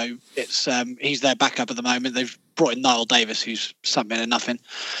nuts. So it's he's their backup at the moment. They've brought in Niall Davis, who's something and nothing.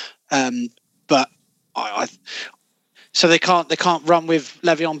 But so they can't run with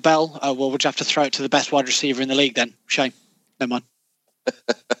Le'Veon Bell. Well, we'll just have to throw it to the best wide receiver in the league then. Shame. Never mind.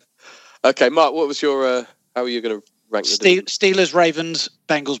 Okay, Mark, what was your? How are you going to rank the Steelers, Ravens,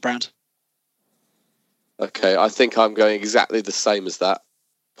 Bengals, Browns? Okay, I think I'm going exactly the same as that.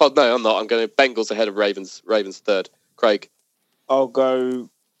 Oh, no, I'm not. I'm going Bengals ahead of Ravens. Ravens third. Craig? I'll go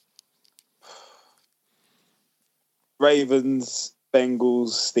Ravens, Bengals,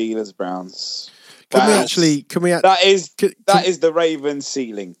 Steelers, Browns. That is the Ravens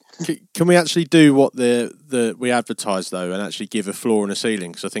ceiling. Can we actually do what we advertised though, and actually give a floor and a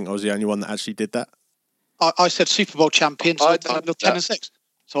ceiling? Because I think I was the only one that actually did that. I said Super Bowl champions. I 10-6.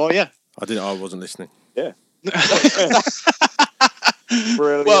 So yeah, I wasn't listening. Yeah.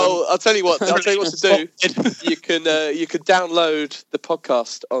 Brilliant. Well, I'll tell you what to do. You can download the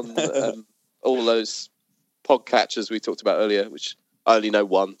podcast on all those podcatchers we talked about earlier, which I only know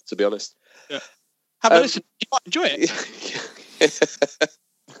one, to be honest. Yeah. Have a listen. You might enjoy it.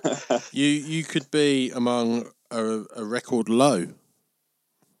 You could be among a record low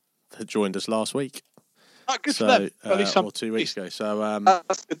that joined us last week. Oh, good for them. Or 2 weeks ago. So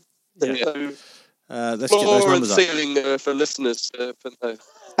that's good. Yeah. Let's get those numbers up. Ceiling for listeners.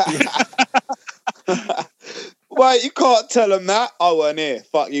 Wait, you can't tell them that. I weren't here.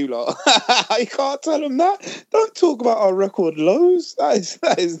 Fuck you lot. You can't tell them that. Don't talk about our record lows.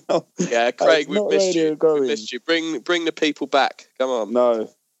 That is not. Yeah, Craig, we've missed you. We've missed you. Bring the people back. Come on. No.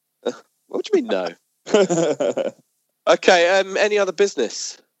 What do you mean no? Okay. Any other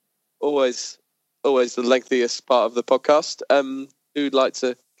business? Always the lengthiest part of the podcast. Who'd like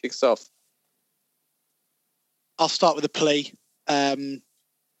to kick us off? I'll start with a plea.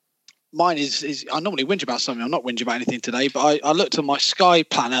 Mine is I normally whinge about something. I'm not whinging about anything today, but I looked at my Sky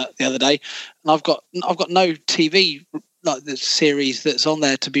planner the other day, and I've got no TV like the series that's on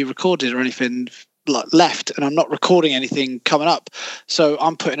there to be recorded or anything like left, and I'm not recording anything coming up. So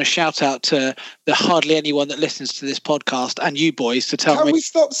I'm putting a shout out to the hardly anyone that listens to this podcast and you boys to tell me. Can we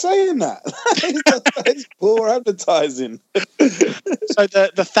stop saying that? It's poor advertising. So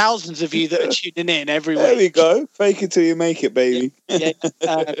the thousands of you that are tuning in every week. There we go. Fake it till you make it, baby. Yeah.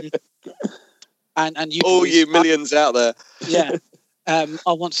 And you all boys, you millions out there. Yeah. I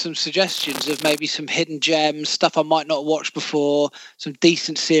want some suggestions of maybe some hidden gems, stuff I might not watch before, some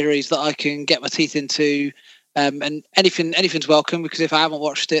decent series that I can get my teeth into, and anything's welcome, because if I haven't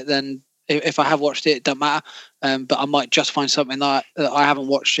watched it, then if I have watched it, it doesn't matter. But I might just find something that I haven't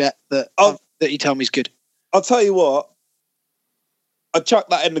watched yet that you tell me is good. I'll tell you what, I chucked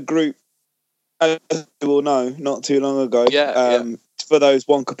that in the group, as you all know, not too long ago. For those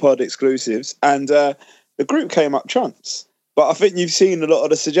Wonka Pod exclusives, and the group came up trumps. But I think you've seen a lot of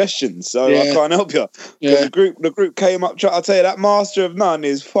the suggestions, so I can't help you. Yeah. The group came up. I'll tell you, that Master of None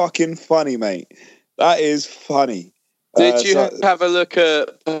is fucking funny, mate. That is funny. Did you have a look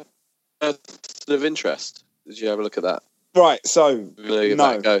at Person of Interest? Did you have a look at that? Right, so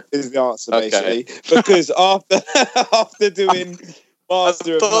no is the answer, basically. Because after doing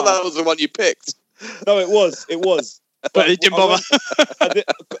Master of None... I thought that was the one you picked. No, it was. But it didn't bother.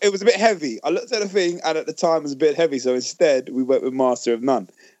 It was a bit heavy. I looked at the thing, and at the time it was a bit heavy. So instead, we went with Master of None,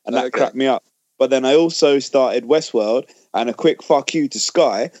 and that cracked me up. But then I also started Westworld, and a quick fuck you to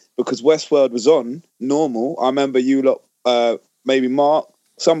Sky, because Westworld was on normal. I remember you lot, maybe Mark,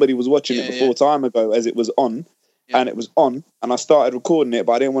 somebody was watching it before time ago as it was on, and it was on, and I started recording it,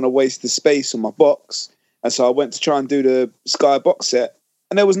 but I didn't want to waste the space on my box, and so I went to try and do the Sky box set.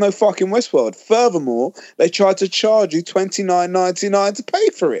 And there was no fucking Westworld. Furthermore, they tried to charge you $29.99 to pay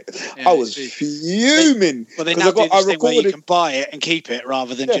for it. Yeah, I was fuming. They now do this thing where you can buy it and keep it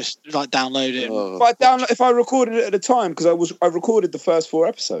rather than just like download it. If I recorded it at the time, because I recorded the first 4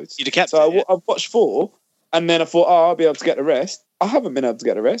 episodes. You'd have kept it. I watched 4, and then I thought, I'll be able to get the rest. I haven't been able to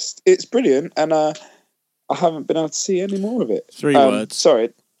get the rest. It's brilliant, and I haven't been able to see any more of it. 3 words.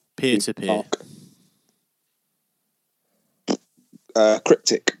 Sorry. Peer-to-peer.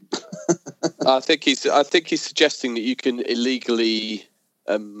 Cryptic. I think he's suggesting that you can illegally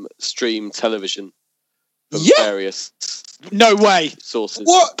stream television from various no way sources.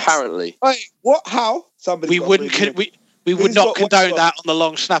 What? Apparently. Wait, what? How? somebody. We would not condone that on the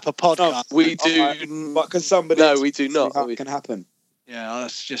Long Snapper podcast. No, we do. But can somebody? No, we do not. How it can happen? Yeah,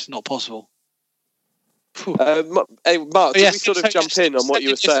 that's just not possible. Hey, Mark, did we sort of jump in on what you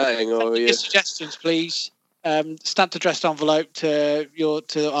were saying, or your suggestions, please? Stamped addressed envelope to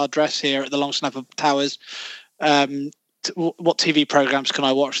our address here at the Long Snapper Towers. What TV programs can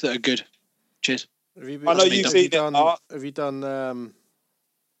I watch that are good? Cheers. I know you've seen it. Have you done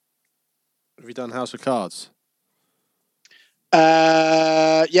House of Cards?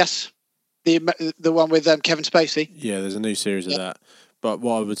 Yes, the one with Kevin Spacey. Yeah, there's a new series of that. But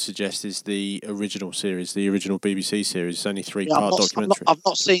what I would suggest is the original series, the original BBC series. It's only 3-part documentary. I've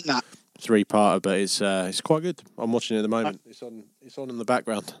not seen that. 3-parter, but it's quite good. I'm watching it at the moment. It's on in the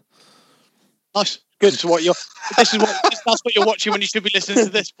background. Nice, good. So that's what you're watching when you should be listening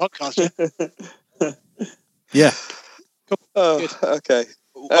to this podcast. Yeah. Cool. Oh, okay.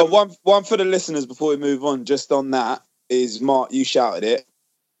 One for the listeners before we move on. Just on that is Mark. You shouted it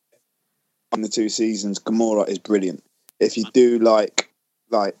on the 2 seasons. Gomorrah is brilliant. If you do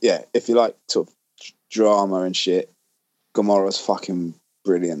if you like sort of drama and shit, Gomorrah's fucking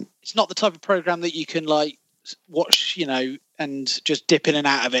brilliant. It's not the type of program that you can like watch, and just dip in and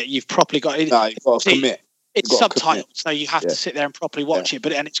out of it. You've properly got it. No, you've got to commit. It's subtitled, so you have to sit there and properly watch it.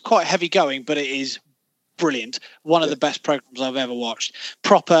 And it's quite heavy going, but it is brilliant. One of the best programs I've ever watched.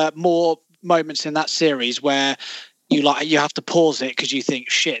 More moments in that series where you have to pause it because you think,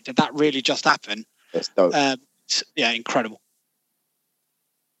 shit, did that really just happen? That's dope. Incredible.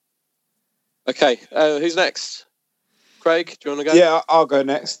 Okay, who's next? Craig, do you want to go? Yeah, I'll go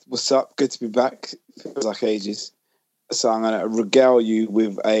next. What's up? Good to be back. Feels like ages. So I'm going to regale you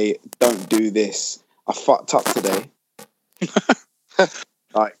with a don't do this. I fucked up today.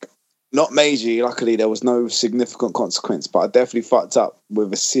 Not major. Luckily, there was no significant consequence, but I definitely fucked up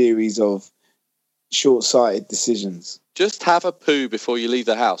with a series of short-sighted decisions. Just have a poo before you leave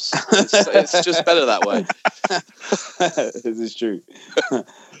the house. It's just better that way. This is true.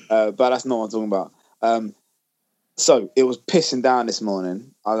 But that's not what I'm talking about. So it was pissing down this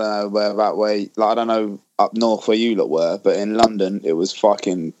morning. I don't know where that way. I don't know up north where you lot were, but in London it was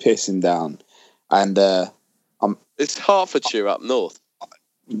fucking pissing down. And it's Hertfordshire up north.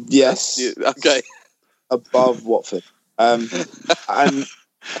 Yes. Okay. Above Watford. And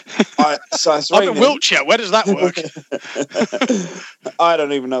so it's I'm in Wiltshire. Where does that work? I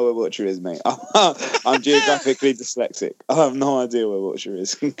don't even know where Wiltshire is, mate. I'm geographically dyslexic. I have no idea where Wiltshire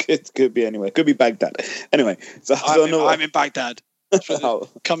is. Could be anywhere. Could be Baghdad. Anyway, so I'm in Baghdad.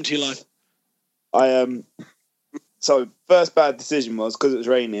 Come to your life. So first bad decision was because it was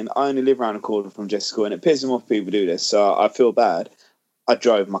raining. I only live around the corner from Jess's school, and it pisses me off people do this. So I feel bad. I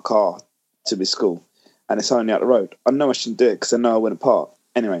drove my car to my school, and it's only up the road. I know I shouldn't do it because I know I wouldn't park.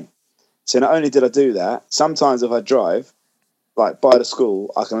 Anyway, so not only did I do that, sometimes if I drive, by the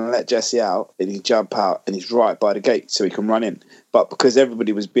school, I can let Jesse out and he jump out and he's right by the gate so he can run in. But because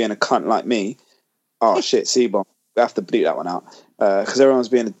everybody was being a cunt like me, C-bomb, we have to bleep that one out. Because everyone was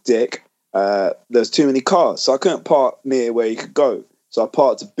being a dick, there's too many cars, so I couldn't park near where you could go. So I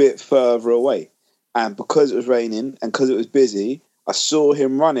parked a bit further away. And because it was raining and because it was busy, I saw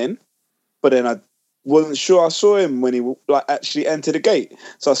him running, but then I wasn't sure I saw him when he actually entered the gate.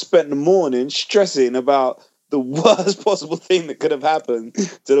 So I spent the morning stressing about the worst possible thing that could have happened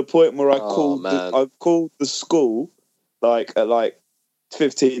to the point where I called the school at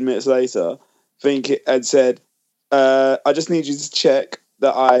 15 minutes later, and said, I just need you to check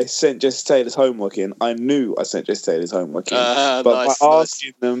that I sent Jesse Taylor's homework in. I knew I sent Jesse Taylor's homework in, but by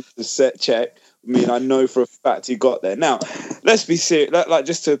asking them to check, I know for a fact he got there. Now, let's be serious.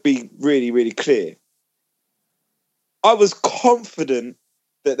 Just to be really, really clear, I was confident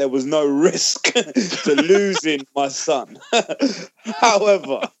that there was no risk to losing my son.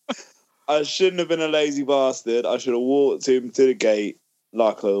 However, I shouldn't have been a lazy bastard. I should have walked him to the gate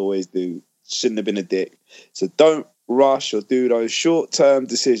like I always do. Shouldn't have been a dick. So don't rush or do those short-term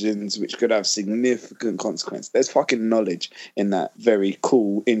decisions which could have significant consequence. There's fucking knowledge in that very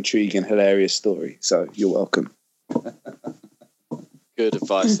cool, intriguing, hilarious story. So you're welcome. Good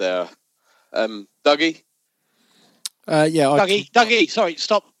advice there. Dougie? Dougie, sorry,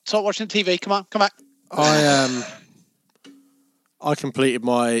 stop watching TV. Come on, come back. I completed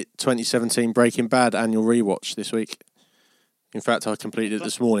my 2017 Breaking Bad annual rewatch this week. In fact, I completed it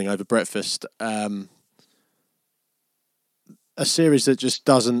this morning over breakfast. A series that just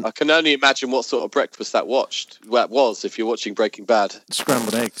doesn't... I can only imagine what sort of breakfast that was if you're watching Breaking Bad.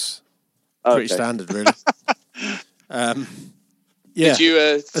 Scrambled eggs. Pretty standard, really. Did you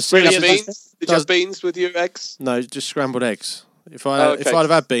have beans? Did you have beans with your eggs? No, just scrambled eggs. If I'd have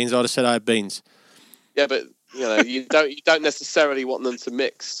had beans, I'd have said I had beans. Yeah, but you don't necessarily want them to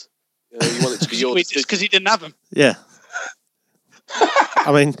mix. You want it to be your decision. It's because he didn't have them. Yeah.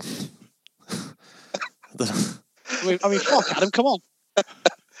 I mean, fuck, Adam, come on.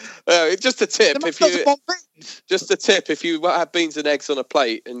 Just a tip. Just a tip. If you have beans and eggs on a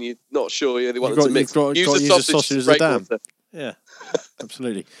plate and you're not sure you really want them to mix, use a sausage as a dam. Yeah,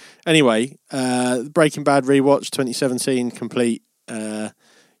 absolutely. Anyway, Breaking Bad rewatch 2017 complete.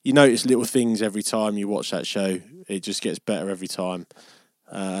 You notice little things every time you watch that show. It just gets better every time.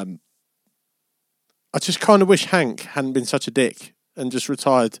 I just kind of wish Hank hadn't been such a dick and just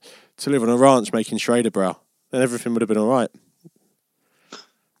retired to live on a ranch making Schraderbräu. Then everything would have been all right.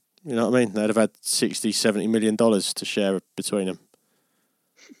 You know what I mean? They'd have had $60-70 million to share between them.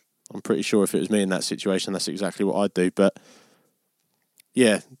 I'm pretty sure if it was me in that situation, that's exactly what I'd do. But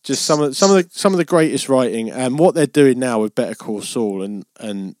yeah, just some of the greatest writing, and what they're doing now with Better Call Saul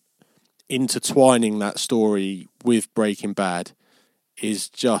and intertwining that story with Breaking Bad is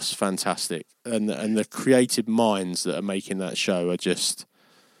just fantastic. And the creative minds that are making that show are just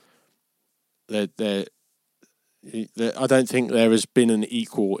they're I don't think there has been an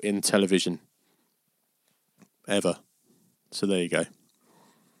equal in television ever. So there you go.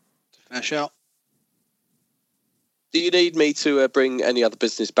 Fair shout. Do you need me to bring any other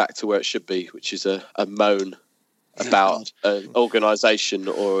business back to where it should be, which is a moan about an organisation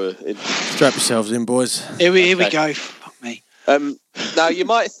or... Strap yourselves in, boys. Here we go. Fuck me. Now, you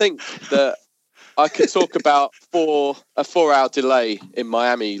might think that I could talk about a 4-hour delay in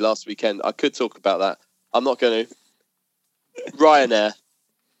Miami last weekend. I could talk about that. I'm not going to. Ryanair.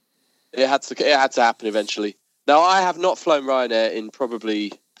 It had to happen eventually. Now, I have not flown Ryanair in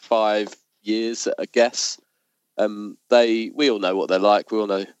probably 5 years, I guess. We all know what they're like. We all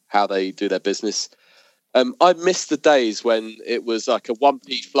know how they do their business. I missed the days when it was like a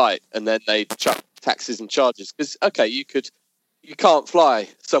 1p flight and then they chuck taxes and charges. Because, okay, you can't fly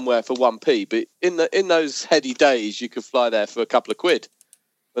somewhere for 1p, but in those heady days, you could fly there for a couple of quid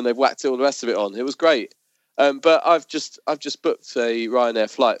when they've whacked all the rest of it on. It was great. But I've just booked a Ryanair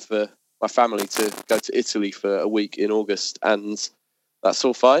flight for my family to go to Italy for a week in August, and that's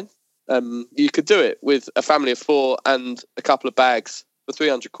all fine. You could do it with a family of 4 and a couple of bags for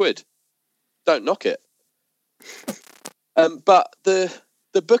 300 quid. Don't knock it. But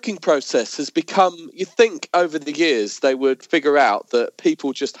the booking process has become, you think over the years they would figure out that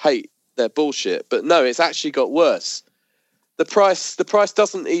people just hate their bullshit, but no, it's actually got worse. The price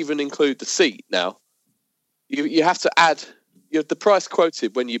doesn't even include the seat now. You have to add the price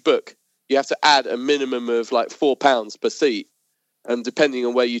quoted when you book. You have to add a minimum of like £4 per seat, and depending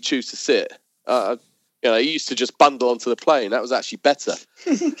on where you choose to sit, you used to just bundle onto the plane. That was actually better.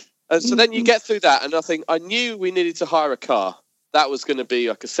 And so then you get through that, and I knew we needed to hire a car. That was going to be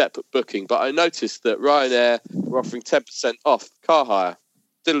like a separate booking, but I noticed that Ryanair were offering 10% off car hire.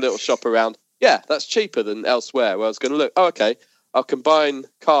 Did a little shop around. Yeah, that's cheaper than elsewhere. Where I was going to look. Oh, okay. I'll combine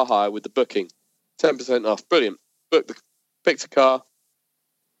car hire with the booking. 10% off. Brilliant. Picked a car,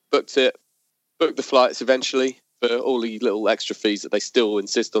 booked it, booked the flights eventually for all the little extra fees that they still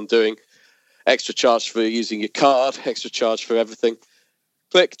insist on doing. Extra charge for using your card, extra charge for everything.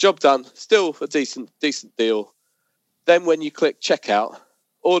 Click, job done. Still a decent deal. Then when you click checkout,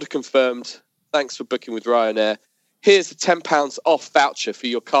 order confirmed, thanks for booking with Ryanair. Here's a £10 off voucher for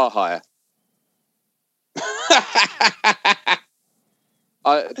your car hire.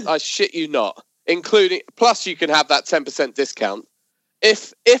 I shit you not. Including, plus you can have that 10% discount.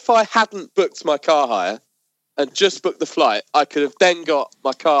 If I hadn't booked my car hire and just booked the flight, I could have then got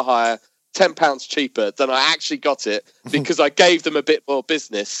my car hire £10 cheaper than I actually got it because I gave them a bit more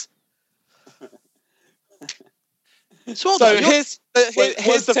business. So here's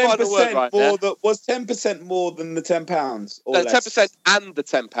the final word right there. Was 10% more than the £10 or less? 10% and the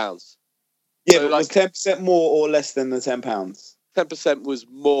 £10. Yeah, so but was 10% more or less than the £10? 10% was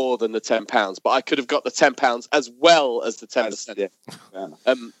more than the £10, but I could have got the £10 as well as the 10%. Yeah.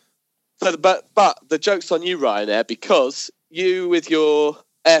 But the joke's on you, Ryanair, because you with your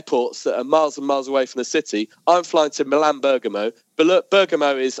airports that are miles and miles away from the city, I'm flying to Milan Bergamo.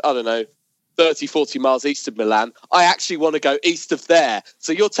 Bergamo is, I don't know, 30, 40 miles east of Milan. I actually want to go east of there.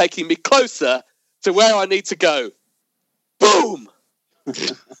 So you're taking me closer to where I need to go. Boom!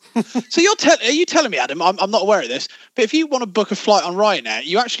 So are you telling me, Adam, I'm not aware of this, but if you want to book a flight on Ryanair,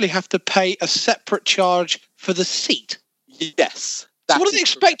 you actually have to pay a separate charge for the seat? Yes. So what does it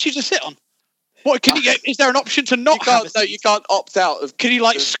expect you to sit on? What can you get? Is there an option to not have a seat? No, you can't opt out of. Can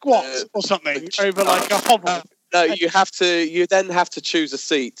you squat or something over like a hovel? No, you have to. You then have to choose a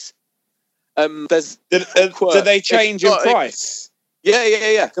seat. Do they change in price?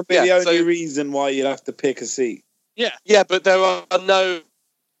 Yeah. Could be the only reason why you'd have to pick a seat. Yeah, but there are no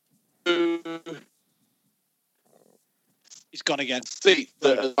He's gone again. seats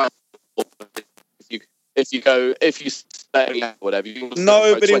that if you stay whatever.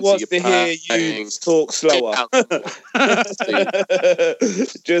 Nobody wants to hear you talk slower.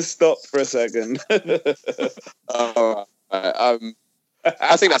 Just stop for a second. All right.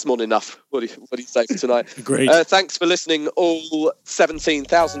 I think that's more than enough. What do you say for tonight? Agreed. Thanks for listening, all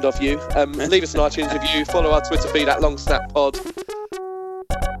 17,000 of you. Leave us an iTunes review. Follow our Twitter feed at LongSnapPod.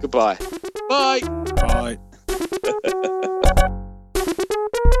 Goodbye. Bye. Bye.